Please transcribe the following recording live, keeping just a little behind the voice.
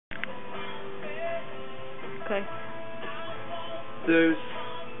Okay. There's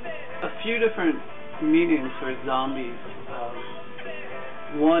a few different meanings for zombies.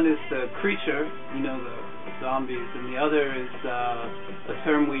 One is the creature, the zombies, and the other is a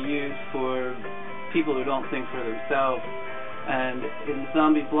term we use for people who don't think for themselves. And in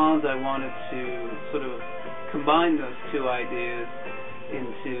Zombie Blondes, I wanted to sort of combine those two ideas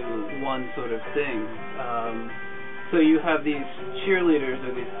into one sort of thing. So you have these cheerleaders,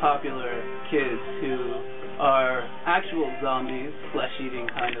 or these popular kids who are actual zombies, flesh-eating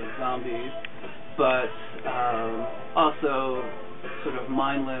kind of zombies, but also sort of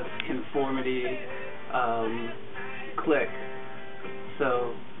mindless conformity clique.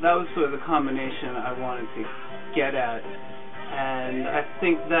 So that was sort of the combination I wanted to get at, and I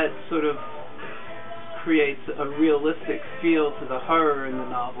think that sort of creates a realistic feel to the horror in the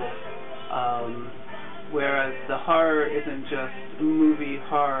novel, whereas the horror isn't just movie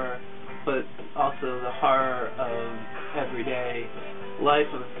horror, but also the horror of everyday life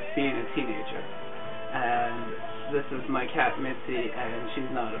of being a teenager. And this is my cat Mitzi, and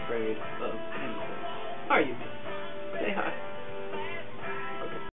she's not afraid of